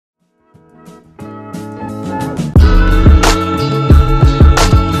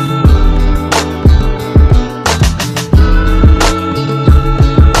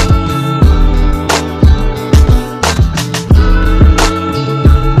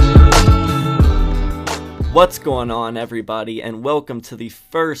What's going on, everybody, and welcome to the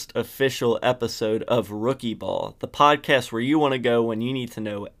first official episode of Rookie Ball, the podcast where you want to go when you need to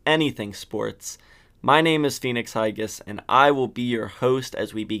know anything sports. My name is Phoenix Higas, and I will be your host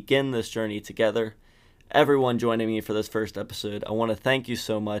as we begin this journey together. Everyone joining me for this first episode, I want to thank you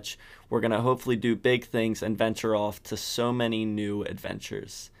so much. We're going to hopefully do big things and venture off to so many new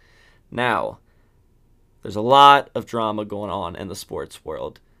adventures. Now, there's a lot of drama going on in the sports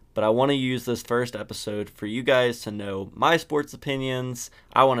world. But I want to use this first episode for you guys to know my sports opinions.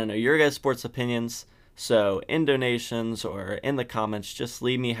 I want to know your guys' sports opinions. So in donations or in the comments, just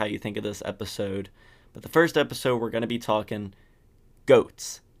leave me how you think of this episode. But the first episode, we're going to be talking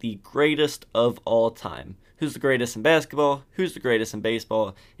GOATs, the greatest of all time. Who's the greatest in basketball? Who's the greatest in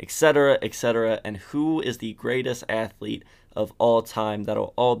baseball? Etc., etc. And who is the greatest athlete of all time?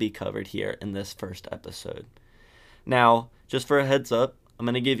 That'll all be covered here in this first episode. Now, just for a heads up, I'm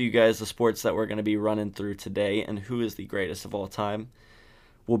going to give you guys the sports that we're going to be running through today and who is the greatest of all time.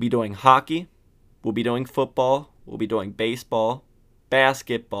 We'll be doing hockey, we'll be doing football, we'll be doing baseball,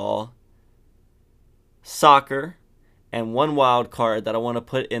 basketball, soccer, and one wild card that I want to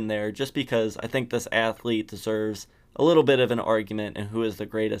put in there just because I think this athlete deserves a little bit of an argument in who is the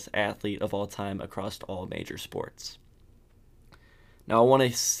greatest athlete of all time across all major sports. Now I want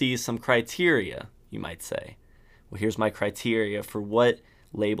to see some criteria, you might say. Well, here's my criteria for what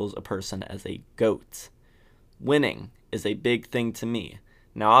labels a person as a GOAT. Winning is a big thing to me.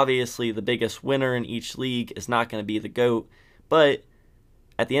 Now, obviously, the biggest winner in each league is not going to be the GOAT, but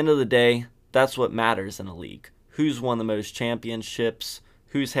at the end of the day, that's what matters in a league. Who's won the most championships,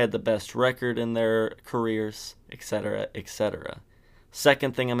 who's had the best record in their careers, etc., etc.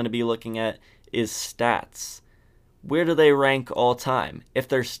 Second thing I'm going to be looking at is stats. Where do they rank all time? If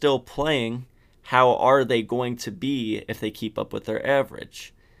they're still playing, how are they going to be if they keep up with their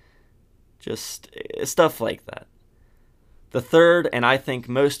average? Just stuff like that. The third, and I think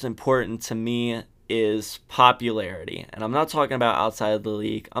most important to me, is popularity. And I'm not talking about outside of the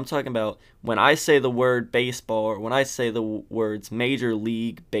league. I'm talking about when I say the word baseball or when I say the words Major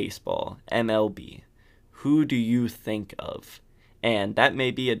League Baseball, MLB, who do you think of? And that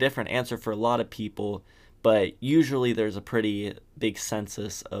may be a different answer for a lot of people, but usually there's a pretty big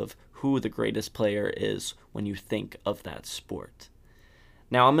census of who the greatest player is when you think of that sport.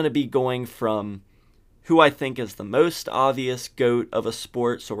 Now I'm going to be going from who I think is the most obvious GOAT of a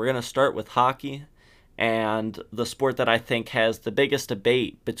sport. So we're going to start with hockey and the sport that I think has the biggest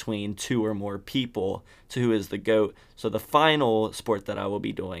debate between two or more people to who is the GOAT. So the final sport that I will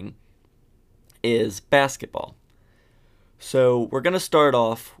be doing is basketball. So we're going to start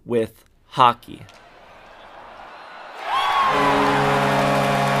off with hockey.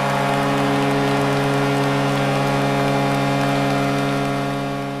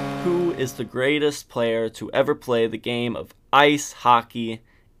 Is the greatest player to ever play the game of ice hockey,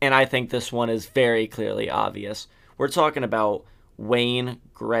 and I think this one is very clearly obvious. We're talking about Wayne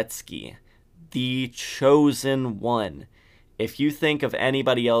Gretzky, the chosen one. If you think of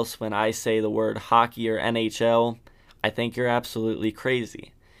anybody else when I say the word hockey or NHL, I think you're absolutely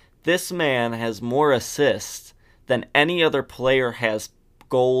crazy. This man has more assists than any other player has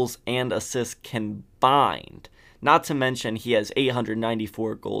goals and assists combined. Not to mention he has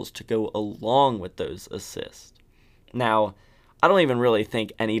 894 goals to go along with those assists. Now, I don't even really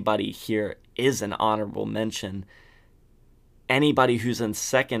think anybody here is an honorable mention. Anybody who's in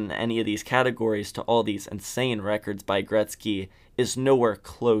second in any of these categories to all these insane records by Gretzky is nowhere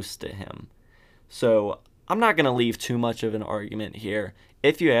close to him. So I'm not going to leave too much of an argument here.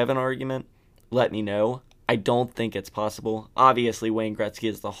 If you have an argument, let me know. I don't think it's possible. Obviously, Wayne Gretzky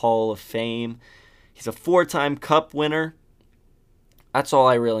is the Hall of Fame. He's a 4-time Cup winner. That's all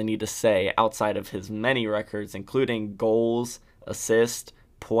I really need to say outside of his many records, including goals, assists,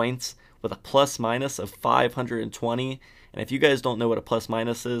 points, with a plus-minus of 520. And if you guys don't know what a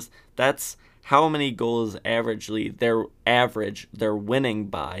plus-minus is, that's how many goals they're winning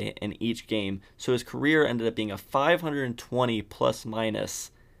by in each game. So his career ended up being a 520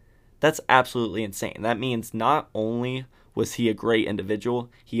 plus-minus. That's absolutely insane. That means not only was he a great individual,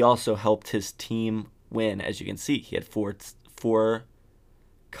 he also helped his team win. As you can see, he had four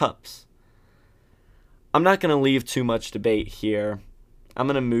cups. I'm not going to leave too much debate here. I'm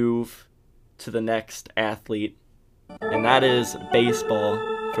going to move to the next athlete, and that is baseball.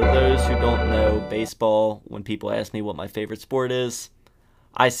 For those who don't know baseball, when people ask me what my favorite sport is,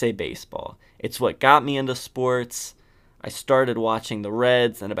 I say baseball. It's what got me into sports. I started watching the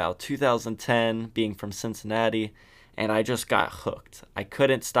Reds in about 2010, being from Cincinnati, and I just got hooked. I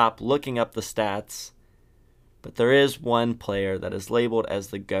couldn't stop looking up the stats, but there is one player that is labeled as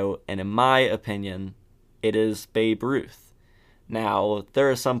the GOAT, and in my opinion, It is Babe Ruth. Now,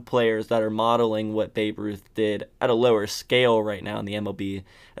 there are some players that are modeling what Babe Ruth did at a lower scale right now in the MLB.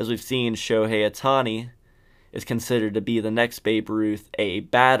 As we've seen, Shohei Ohtani is considered to be the next Babe Ruth, a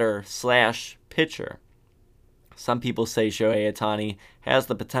batter slash pitcher. Some people say Shohei Ohtani has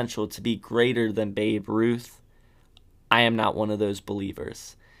the potential to be greater than Babe Ruth. I am not one of those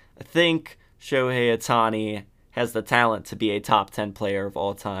believers. I think Shohei Ohtani has the talent to be a top 10 player of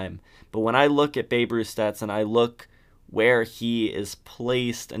all time. But when I look at Babe Ruth's stats and I look where he is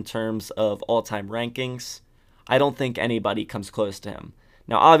placed in terms of all-time rankings, I don't think anybody comes close to him.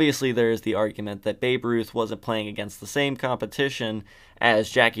 Now, obviously, there is the argument that Babe Ruth wasn't playing against the same competition as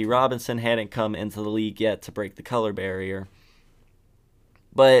Jackie Robinson, hadn't come into the league yet to break the color barrier.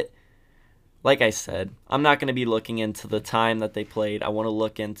 But, like I said, I'm not going to be looking into the time that they played. I want to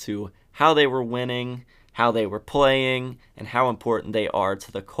look into how they were winning, how they were playing, and how important they are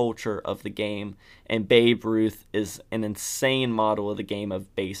to the culture of the game. And Babe Ruth is an insane model of the game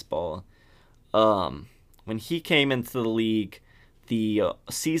of baseball. When he came into the league, the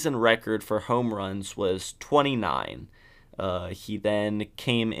season record for home runs was 29. He then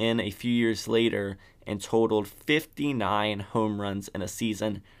came in a few years later and totaled 59 home runs in a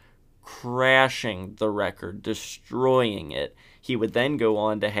season, crashing the record, destroying it. He would then go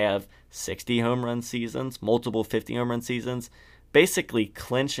on to have 60 home run seasons, multiple 50 home run seasons, basically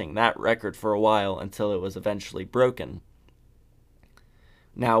clinching that record for a while until it was eventually broken.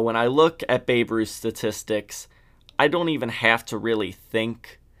 Now, when I look at Babe Ruth's statistics, I don't even have to really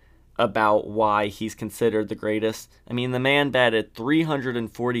think about why he's considered the greatest. I mean, the man batted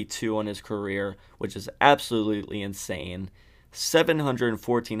 342 on his career, which is absolutely insane.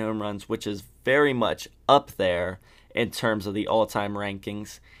 714 home runs, which is very much up there in terms of the all-time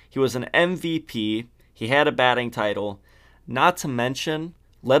rankings. He was an MVP. He had a batting title. Not to mention,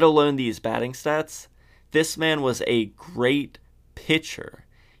 let alone these batting stats, this man was a great pitcher.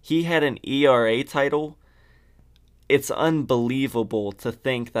 He had an ERA title. It's unbelievable to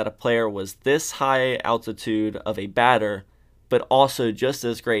think that a player was this high altitude of a batter, but also just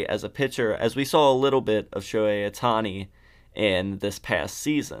as great as a pitcher, as we saw a little bit of Shohei Ohtani in this past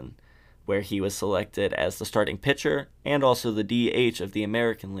season, where he was selected as the starting pitcher and also the DH of the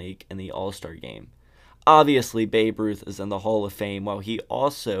American League in the All-Star game. Obviously, Babe Ruth is in the Hall of Fame, while he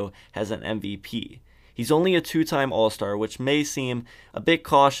also has an MVP. He's only a two-time All-Star, which may seem a bit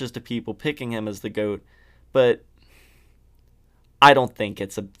cautious to people picking him as the GOAT, but I don't think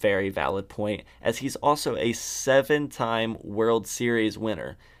it's a very valid point, as he's also a 7-time World Series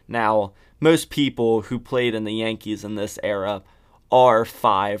winner. Now, most people who played in the Yankees in this era are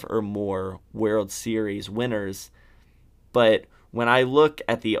 5 or more World Series winners, but when I look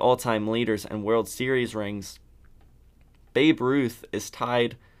at the all-time leaders and World Series rings, Babe Ruth is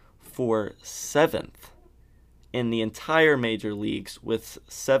tied for 7th in the entire major leagues with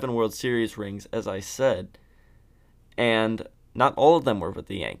 7 World Series rings, as I said, and not all of them were with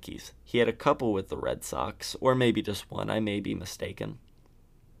the Yankees. He had a couple with the Red Sox, or maybe just one. I may be mistaken.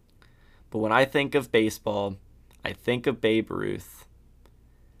 But when I think of baseball, I think of Babe Ruth.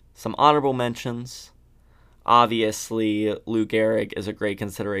 Some honorable mentions. Obviously, Lou Gehrig is a great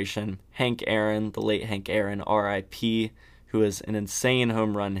consideration. Hank Aaron, the late Hank Aaron, R.I.P., who is an insane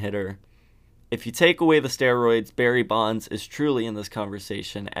home run hitter. If you take away the steroids, Barry Bonds is truly in this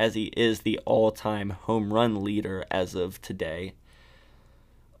conversation, as he is the all-time home run leader as of today.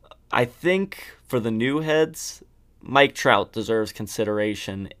 I think for the new heads, Mike Trout deserves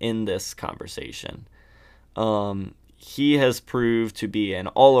consideration in this conversation. He has proved to be an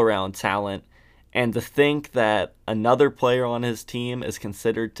all-around talent, and to think that another player on his team is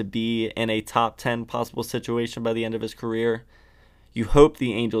considered to be in a top 10 possible situation by the end of his career, you hope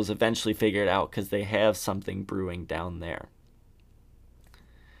the Angels eventually figure it out, because they have something brewing down there.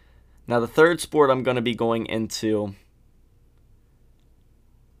 Now, the third sport I'm going to be going into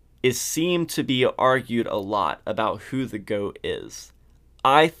is seemed to be argued a lot about who the GOAT is.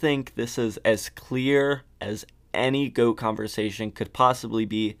 I think this is as clear as any GOAT conversation could possibly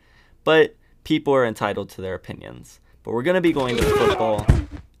be, but people are entitled to their opinions. But we're going to be going to football,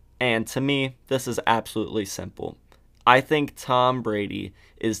 and to me, this is absolutely simple. I think Tom Brady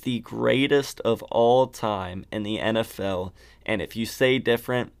is the greatest of all time in the NFL, and if you say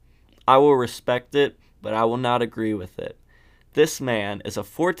different, I will respect it, but I will not agree with it. This man is a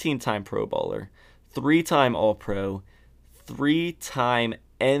 14-time Pro Bowler, 3-time All-Pro, 3-time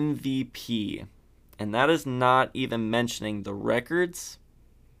MVP, and that is not even mentioning the records,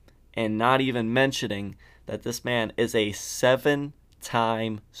 and not even mentioning that this man is a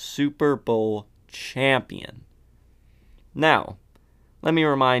 7-time Super Bowl champion. Now, let me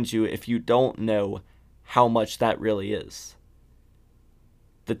remind you, if you don't know, how much that really is.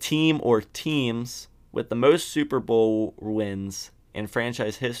 The team or teams with the most Super Bowl wins in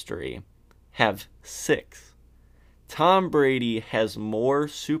franchise history have 6. Tom Brady has more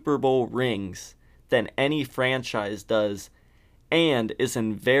Super Bowl rings than any franchise does, and is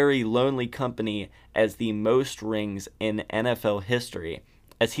in very lonely company as the most rings in NFL history,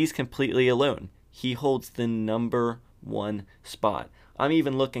 as he's completely alone. He holds the number 1 spot. I'm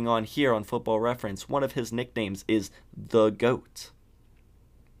even looking on here on Football Reference. One of his nicknames is the GOAT.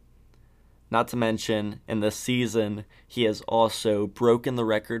 Not to mention, in this season, he has also broken the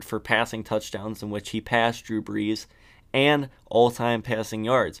record for passing touchdowns, in which he passed Drew Brees, and all-time passing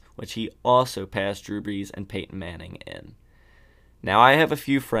yards, which he also passed Drew Brees and Peyton Manning in. Now, I have a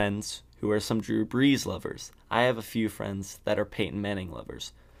few friends who are some Drew Brees lovers. I have a few friends that are Peyton Manning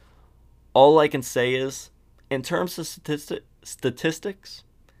lovers. All I can say is, in terms of statistics,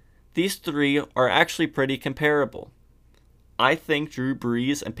 these 3 are actually pretty comparable. I think Drew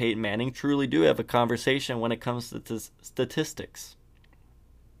Brees and Peyton Manning truly do have a conversation when it comes to statistics.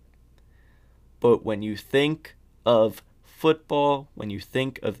 But when you think of football, when you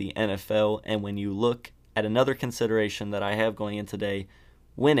think of the NFL, and when you look at another consideration that I have going in today,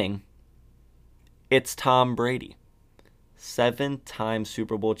 winning, it's Tom Brady. 7-time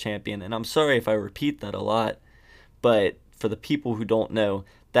Super Bowl champion. And I'm sorry if I repeat that a lot, but for the people who don't know,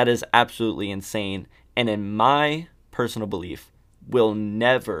 that is absolutely insane. And in my personal belief, will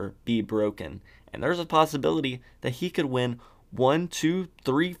never be broken. And there's a possibility that he could win 1, 2,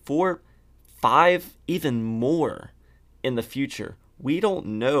 3, 4, 5, even more in the future. We don't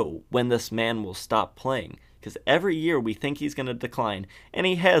know when this man will stop playing, because every year we think he's going to decline, and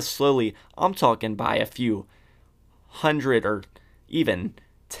he has slowly. I'm talking by a few hundred or even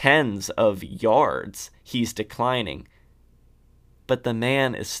tens of yards he's declining. But the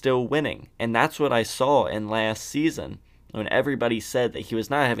man is still winning, and that's what I saw in last season when everybody said that he was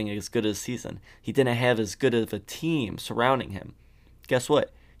not having as good a season. He didn't have as good of a team surrounding him. Guess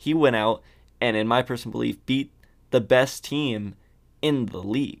what? He went out and, in my personal belief, beat the best team in the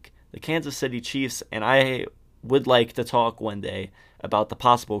league, the Kansas City Chiefs. And I would like to talk one day about the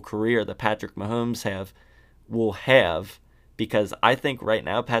possible career that Patrick Mahomes will have, because I think right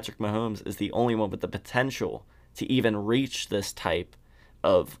now Patrick Mahomes is the only one with the potential to even reach this type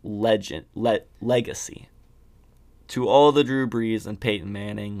of legacy. To all the Drew Brees and Peyton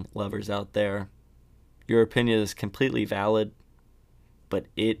Manning lovers out there, your opinion is completely valid, but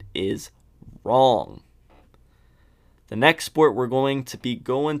it is wrong. The next sport we're going to be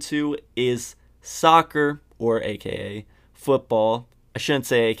going to is soccer, or aka football. I shouldn't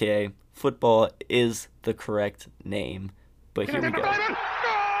say aka. Football is the correct name, but here we go.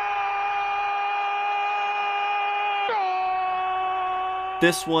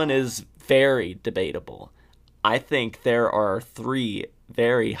 This one is very debatable. I think there are 3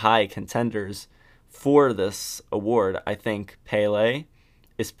 very high contenders for this award. I think Pelé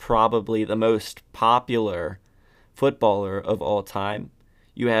is probably the most popular footballer of all time.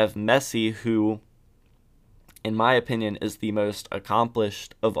 You have Messi, who, in my opinion, is the most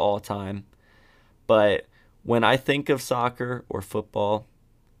accomplished of all time. But when I think of soccer or football,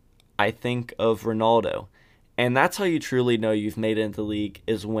 I think of Ronaldo. And that's how you truly know you've made it into the league,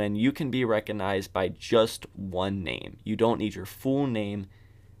 is when you can be recognized by just one name. You don't need your full name.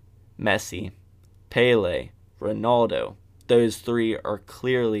 Messi, Pelé, Ronaldo. Those 3 are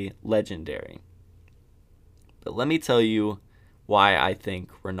clearly legendary. But let me tell you why I think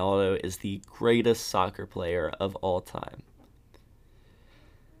Ronaldo is the greatest soccer player of all time.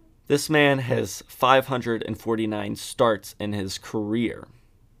 This man has 549 starts in his career.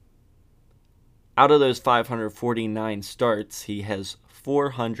 Out of those 549 starts, he has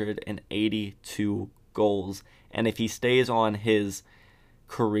 482 goals. And if he stays on his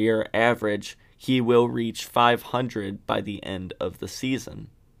career average, he will reach 500 by the end of the season.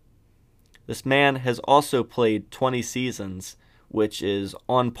 This man has also played 20 seasons, which is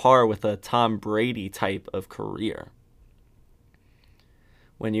on par with a Tom Brady type of career.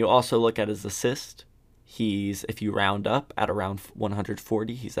 When you also look at his assist, he's, if you round up, at around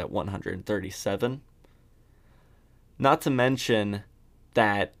 140. He's at 137. Not to mention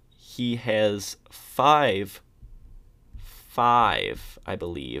that he has five, I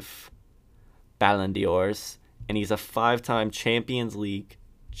believe, Ballon d'Ors, and he's a 5-time Champions League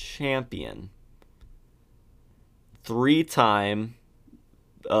champion. 3-time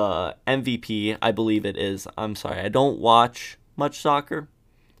MVP, I believe it is. I'm sorry, I don't watch much soccer,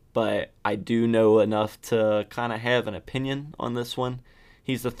 but I do know enough to kind of have an opinion on this one.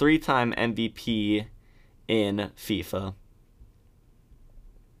 He's the 3-time MVP in FIFA.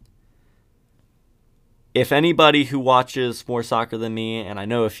 If anybody who watches more soccer than me, and I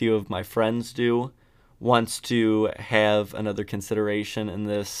know a few of my friends do, wants to have another consideration in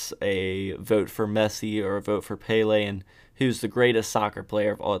this, a vote for Messi or a vote for Pele, and who's the greatest soccer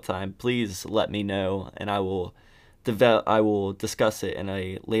player of all time, please let me know, and I will discuss it in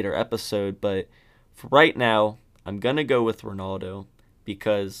a later episode. But for right now, I'm going to go with Ronaldo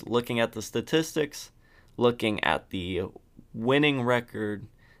because looking at the statistics, looking at the winning record,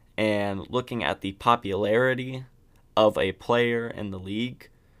 and looking at the popularity of a player in the league,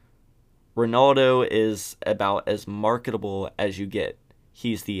 Ronaldo is about as marketable as you get.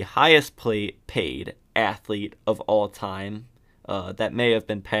 He's the highest paid athlete of all time. That may have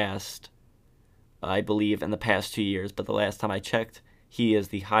been passed, I believe, in the past 2 years, but the last time I checked, he is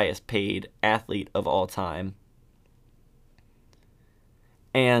the highest paid athlete of all time.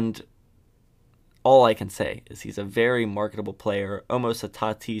 And all I can say is he's a very marketable player, almost a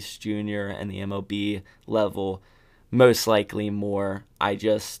Tatis Jr. in the MLB level, most likely more. I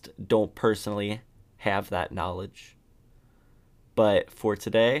just don't personally have that knowledge. But for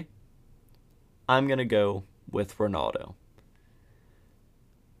today, I'm going to go with Ronaldo.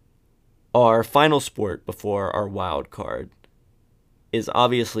 Our final sport before our wild card is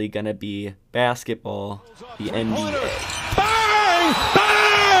obviously going to be basketball, the NBA. Bang! Bang!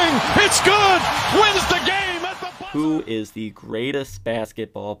 It's good! Wins the game at the buzzer! Who is the greatest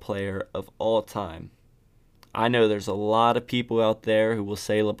basketball player of all time? I know there's a lot of people out there who will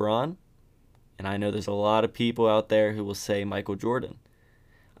say LeBron, and I know there's a lot of people out there who will say Michael Jordan.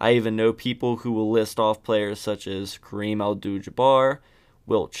 I even know people who will list off players such as Kareem Abdul-Jabbar,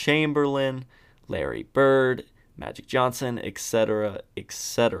 Wilt Chamberlain, Larry Bird, Magic Johnson, etc.,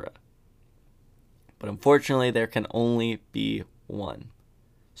 etc. But unfortunately, there can only be one.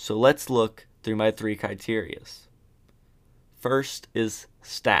 So let's look through my 3 criteria. First is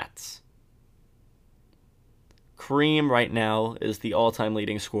stats. Kareem right now is the all-time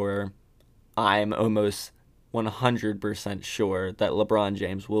leading scorer. I'm almost 100% sure that LeBron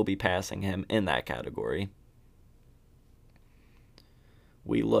James will be passing him in that category.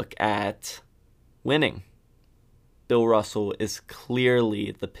 We look at winning. Bill Russell is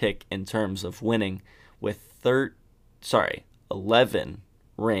clearly the pick in terms of winning with 11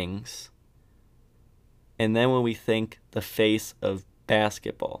 rings. And then when we think the face of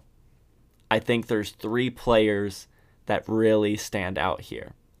basketball, I think there's 3 players that really stand out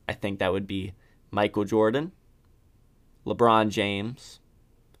here. I think that would be Michael Jordan, LeBron James,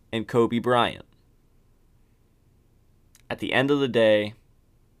 and Kobe Bryant. At the end of the day,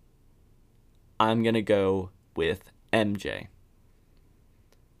 I'm going to go with MJ.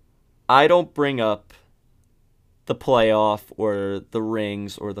 I don't bring up the playoff or the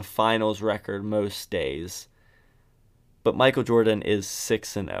rings or the finals record most days, but Michael Jordan is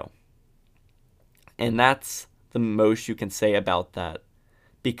 6-0. And that's the most you can say about that,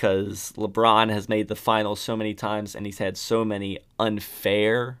 because LeBron has made the finals so many times and he's had so many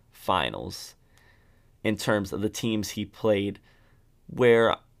unfair finals in terms of the teams he played,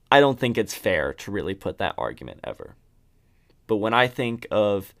 where I don't think it's fair to really put that argument ever. But when I think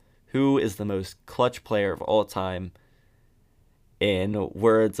of who is the most clutch player of all time, in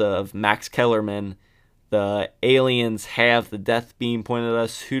words of Max Kellerman, the aliens have the death beam pointed at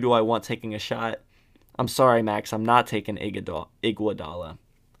us, who do I want taking a shot? I'm sorry, Max, I'm not taking Iguodala.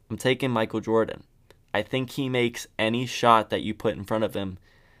 I'm taking Michael Jordan. I think he makes any shot that you put in front of him,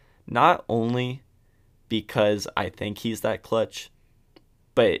 not only because I think he's that clutch,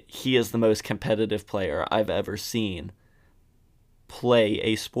 but he is the most competitive player I've ever seen play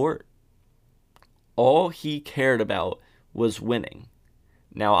a sport. All he cared about was winning.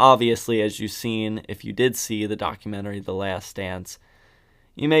 Now, obviously, as you've seen, if you did see the documentary The Last Dance,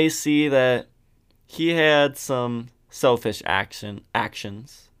 you may see that he had some selfish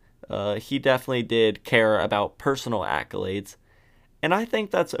actions. He definitely did care about personal accolades, and I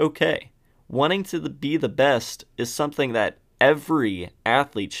think that's okay. Wanting to be the best is something that every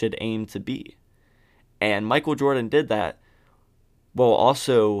athlete should aim to be. And Michael Jordan did that while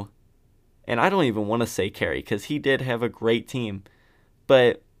also, and I don't even want to say carry, because he did have a great team,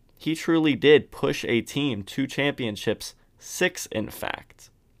 but he truly did push a team to championships, 6 in fact.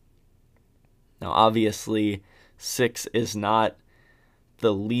 Now obviously 6 is not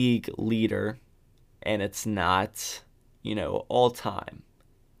the league leader, and it's not, all time,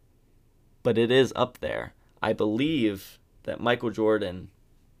 but it is up there. I believe that Michael Jordan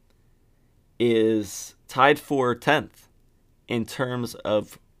is tied for 10th in terms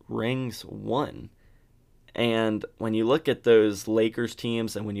of rings won. And when you look at those Lakers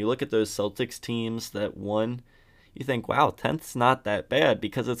teams and when you look at those Celtics teams that won, you think, wow, 10th's not that bad,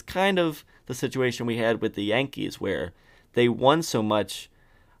 because it's kind of the situation we had with the Yankees where they won so much.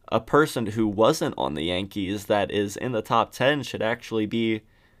 A person who wasn't on the Yankees that is in the top 10 should actually be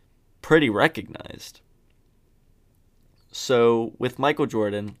pretty recognized. So with Michael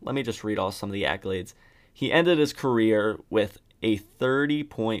Jordan, let me just read off some of the accolades. He ended his career with a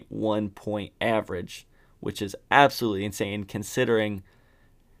 30.1 point average, which is absolutely insane considering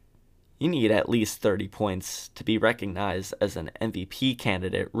you need at least 30 points to be recognized as an MVP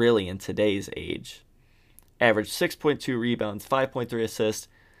candidate really in today's age. Averaged 6.2 rebounds, 5.3 assists,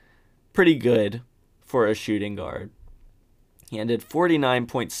 pretty good for a shooting guard. He ended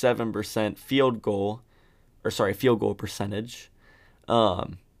 49.7% field goal percentage.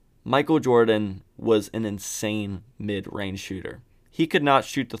 Michael Jordan was an insane mid-range shooter. He could not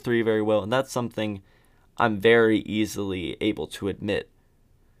shoot the three very well, and that's something I'm very easily able to admit.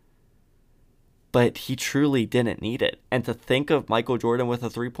 But he truly didn't need it. And to think of Michael Jordan with a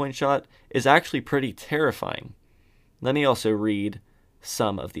three-point shot is actually pretty terrifying. Let me also read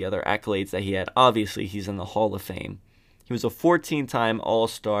some of the other accolades that he had. Obviously, he's in the Hall of Fame. He was a 14-time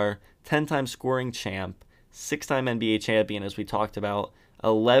All-Star, 10-time scoring champ, 6-time NBA champion, as we talked about,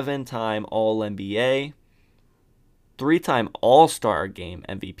 11-time All-NBA, 3-time All-Star Game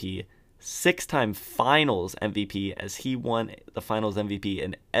MVP, 6-time Finals MVP, as he won the Finals MVP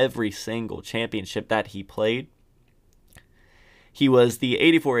in every single championship that he played. He was the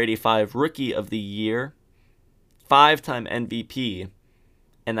 84-85 Rookie of the Year, 5-time MVP,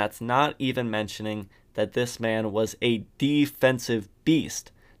 and that's not even mentioning that this man was a defensive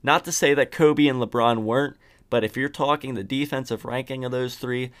beast. Not to say that Kobe and LeBron weren't, but if you're talking the defensive ranking of those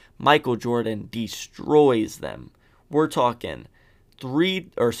three, Michael Jordan destroys them. We're talking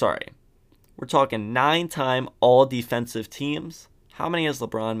 9-time all-defensive teams. How many has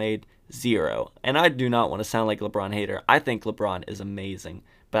LeBron made? 0. And I do not want to sound like a LeBron hater. I think LeBron is amazing,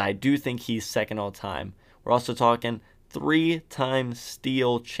 but I do think he's second all time. We're also talking 3-time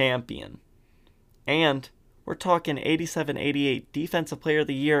steal champion. And we're talking 87-88 Defensive Player of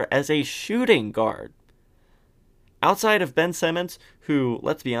the Year as a shooting guard. Outside of Ben Simmons, who,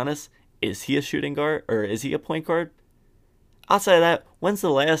 let's be honest, is he a shooting guard or is he a point guard? Outside of that, when's the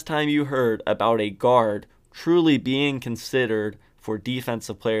last time you heard about a guard truly being considered for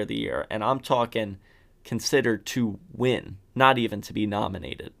Defensive Player of the Year? And I'm talking considered to win, not even to be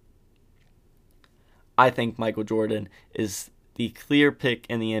nominated. I think Michael Jordan is the clear pick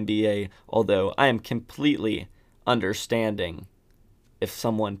in the NBA, although I am completely understanding if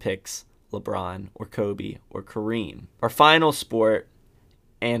someone picks LeBron or Kobe or Kareem. Our final sport,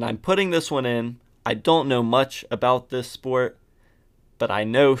 and I'm putting this one in. I don't know much about this sport, but I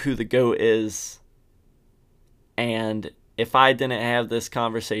know who the GOAT is. And if I didn't have this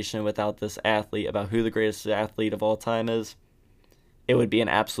conversation without this athlete about who the greatest athlete of all time is, it would be an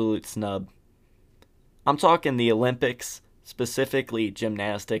absolute snub. I'm talking the Olympics, specifically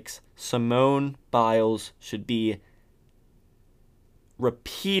gymnastics. Simone Biles should be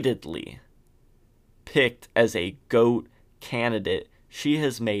repeatedly picked as a GOAT candidate. She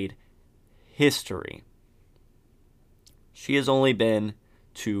has made history. She has only been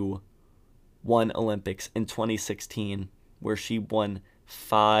to one Olympics in 2016, where she won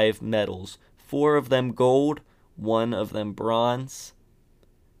 5 medals, 4 of them gold, 1 of them bronze.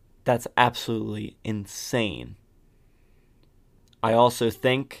 That's absolutely insane. I also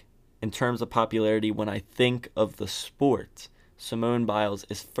think, in terms of popularity, when I think of the sport, Simone Biles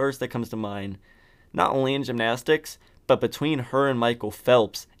is first that comes to mind, not only in gymnastics, but between her and Michael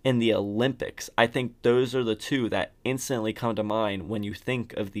Phelps in the Olympics. I think those are the two that instantly come to mind when you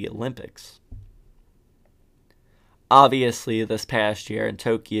think of the Olympics. Obviously, this past year in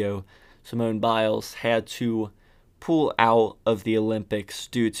Tokyo, Simone Biles had to pull out of the Olympics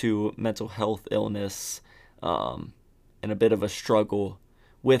due to mental health illness and a bit of a struggle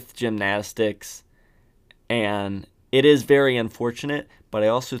with gymnastics. And it is very unfortunate, but I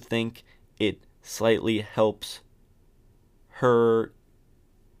also think it slightly helps her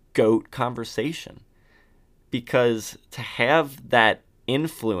GOAT conversation. Because to have that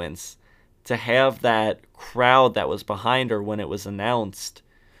influence, to have that crowd that was behind her when it was announced,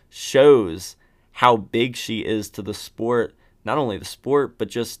 shows how big she is to the sport. Not only the sport, but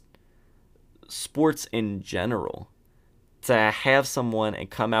just sports in general. To have someone and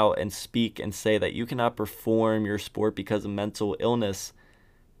come out and speak and say that you cannot perform your sport because of mental health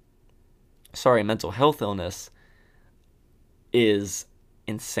illness is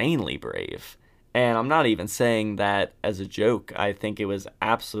insanely brave. And I'm not even saying that as a joke. I think it was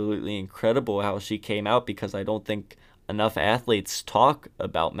absolutely incredible how she came out, because I don't think enough athletes talk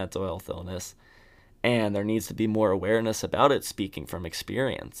about mental health illness. and there needs to be more awareness about it, speaking from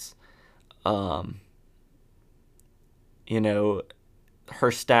experience. Her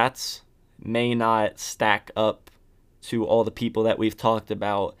stats may not stack up to all the people that we've talked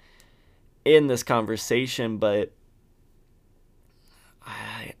about in this conversation, but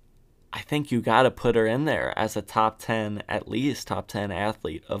I think you got to put her in there as a top 10, at least top 10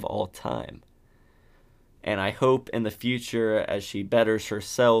 athlete of all time. And I hope in the future, as she betters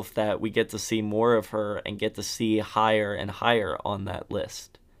herself, that we get to see more of her and get to see higher and higher on that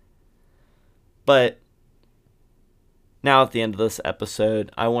list. But now at the end of this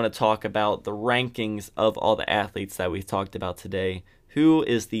episode, I want to talk about the rankings of all the athletes that we've talked about today. Who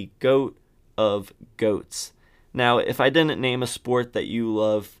is the GOAT of GOATs? Now, if I didn't name a sport that you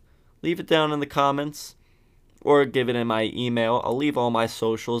love, leave it down in the comments or give it in my email. I'll leave all my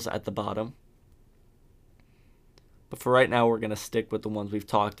socials at the bottom. But for right now, we're going to stick with the ones we've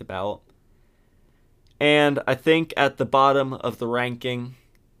talked about. And I think at the bottom of the ranking,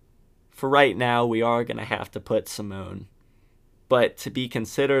 for right now, we are going to have to put Simone. But to be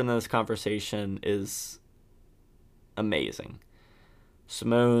considered in this conversation is amazing.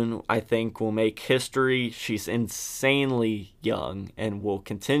 Simone, I think, will make history. She's insanely young and will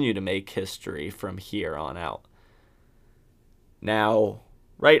continue to make history from here on out. Now,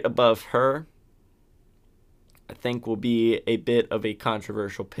 right above her, I think will be a bit of a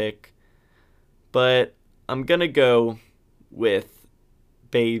controversial pick, but I'm going to go with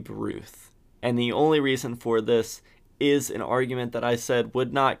Babe Ruth. And the only reason for this is an argument that I said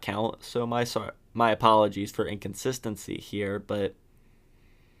would not count, so my apologies for inconsistency here, but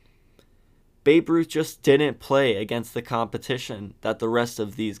Babe Ruth just didn't play against the competition that the rest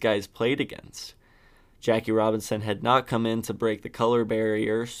of these guys played against. Jackie Robinson had not come in to break the color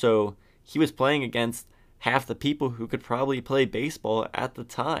barrier, so he was playing against half the people who could probably play baseball at the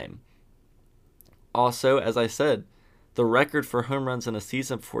time. Also, as I said, the record for home runs in a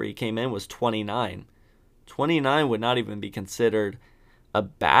season before he came in was 29. 29 would not even be considered a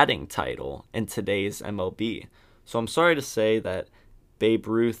batting title in today's MLB. So I'm sorry to say that Babe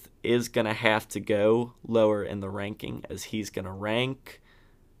Ruth is going to have to go lower in the ranking, as he's going to rank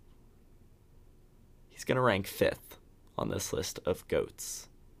 5th on this list of GOATs.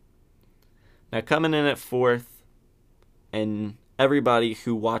 Now coming in at 4th, and everybody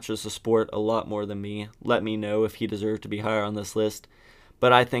who watches the sport a lot more than me, let me know if he deserved to be higher on this list,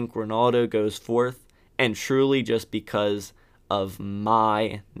 but I think Ronaldo goes 4th, and truly just because of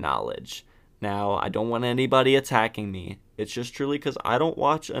my knowledge. Now, I don't want anybody attacking me. It's just truly because I don't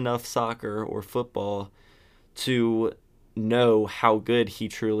watch enough soccer or football to know how good he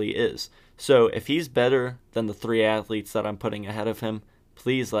truly is. So if he's better than the 3 athletes that I'm putting ahead of him,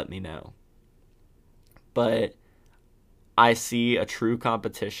 please let me know. But I see a true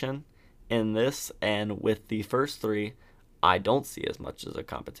competition in this, and with the first 3, I don't see as much as a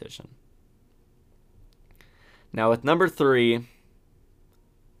competition. Now with number 3,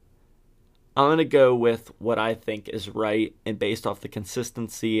 I'm going to go with what I think is right and based off the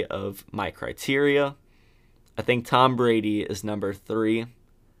consistency of my criteria. I think Tom Brady is number 3.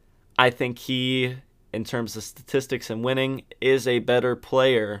 I think he, in terms of statistics and winning, is a better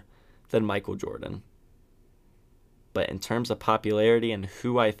player than Michael Jordan. But in terms of popularity and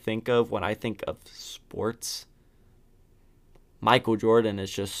who I think of when I think of sports, Michael Jordan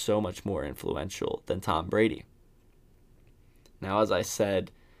is just so much more influential than Tom Brady. Now, as I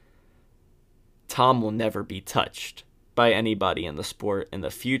said, Tom will never be touched by anybody in the sport in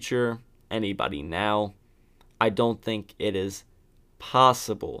the future, anybody now. I don't think it is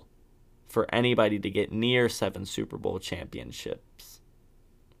possible for anybody to get near 7 Super Bowl championships.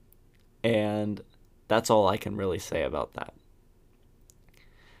 And that's all I can really say about that.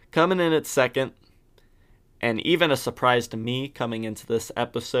 Coming in at 2nd, and even a surprise to me coming into this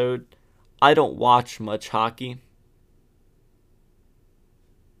episode, I don't watch much hockey.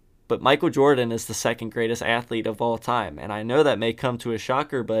 But Michael Jordan is the 2nd greatest athlete of all time. And I know that may come to a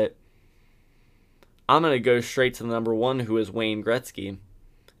shocker, but I'm going to go straight to the number 1, who is Wayne Gretzky.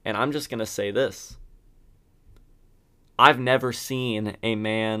 And I'm just going to say this. I've never seen a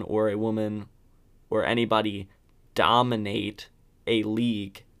man or a woman or anybody dominate a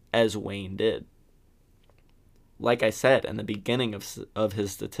league as Wayne did. Like I said in the beginning of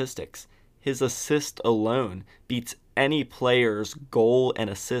his statistics, his assist alone beats any player's goal and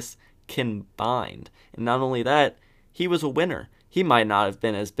assist combined. And not only that, he was a winner. He might not have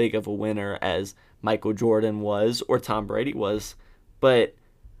been as big of a winner as Michael Jordan was or Tom Brady was, but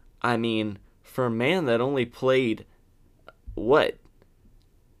I mean, for a man that only played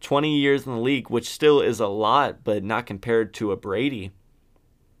 20 years in the league, which still is a lot, but not compared to a Brady.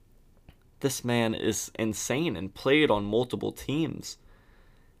 This man is insane and played on multiple teams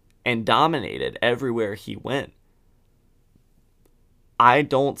and dominated everywhere he went. I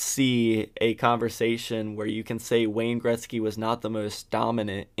don't see a conversation where you can say Wayne Gretzky was not the most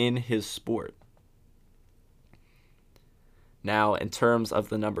dominant in his sport. Now, in terms of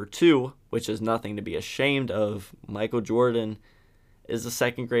the number 2, which is nothing to be ashamed of, Michael Jordan is the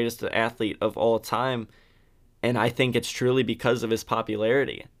second greatest athlete of all time, and I think it's truly because of his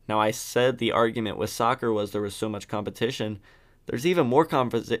popularity. Now, I said the argument with soccer was there was so much competition. There's even more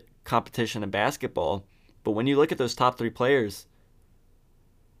competition in basketball, but when you look at those top 3 players,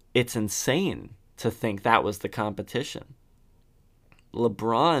 it's insane to think that was the competition.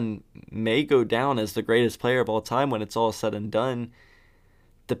 LeBron may go down as the greatest player of all time when it's all said and done,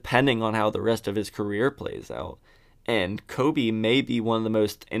 depending on how the rest of his career plays out. And Kobe may be one of the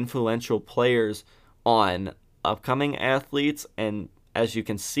most influential players on upcoming athletes, and as you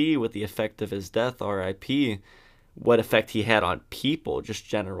can see with the effect of his death, RIP, what effect he had on people, just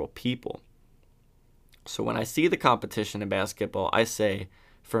general people. So when I see the competition in basketball, I say,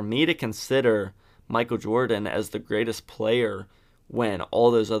 for me to consider Michael Jordan as the greatest player when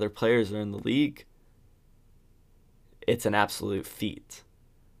all those other players are in the league, it's an absolute feat.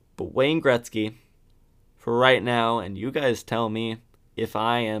 But Wayne Gretzky, for right now, and you guys tell me if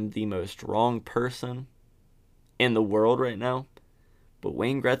I am the most wrong person in the world right now, but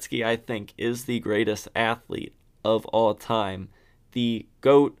Wayne Gretzky, I think, is the greatest athlete of all time, the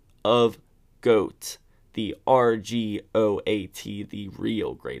GOAT of GOAT, the RGOAT, the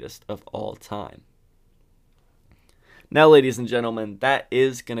real greatest of all time. Now, ladies and gentlemen, that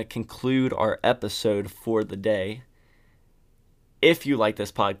is going to conclude our episode for the day. If you like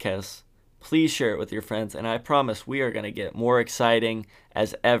this podcast, please share it with your friends, and I promise we are going to get more exciting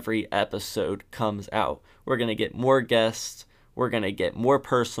as every episode comes out. We're going to get more guests, we're going to get more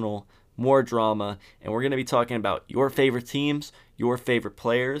personal, more drama, and we're going to be talking about your favorite teams, your favorite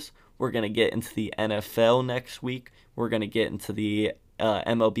players. We're going to get into the NFL next week. We're going to get into the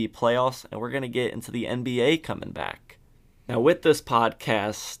MLB playoffs, and we're going to get into the NBA coming back. Now, with this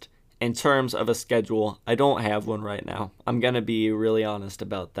podcast, in terms of a schedule, I don't have one right now. I'm going to be really honest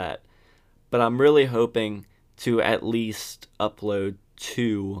about that. But I'm really hoping to at least upload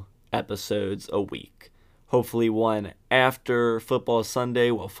 2 episodes a week. Hopefully one after football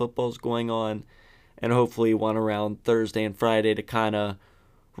Sunday while football's going on, and hopefully one around Thursday and Friday to kind of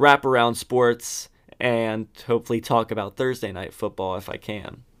wrap around sports and hopefully talk about Thursday night football if I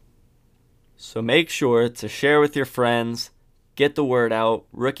can. So make sure to share with your friends, get the word out.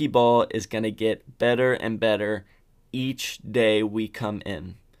 Rookie Ball is going to get better and better each day we come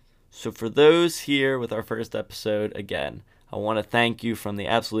in. So for those here with our first episode, again, I want to thank you from the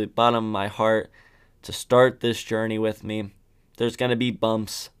absolute bottom of my heart to start this journey with me. There's going to be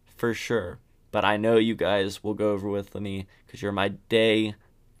bumps for sure, but I know you guys will go over with me because you're my day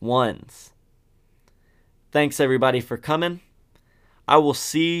ones. Thanks everybody for coming. I will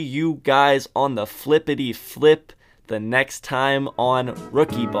see you guys on the flippity flip the next time on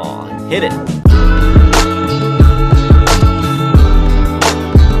Rookie Ball. Hit it.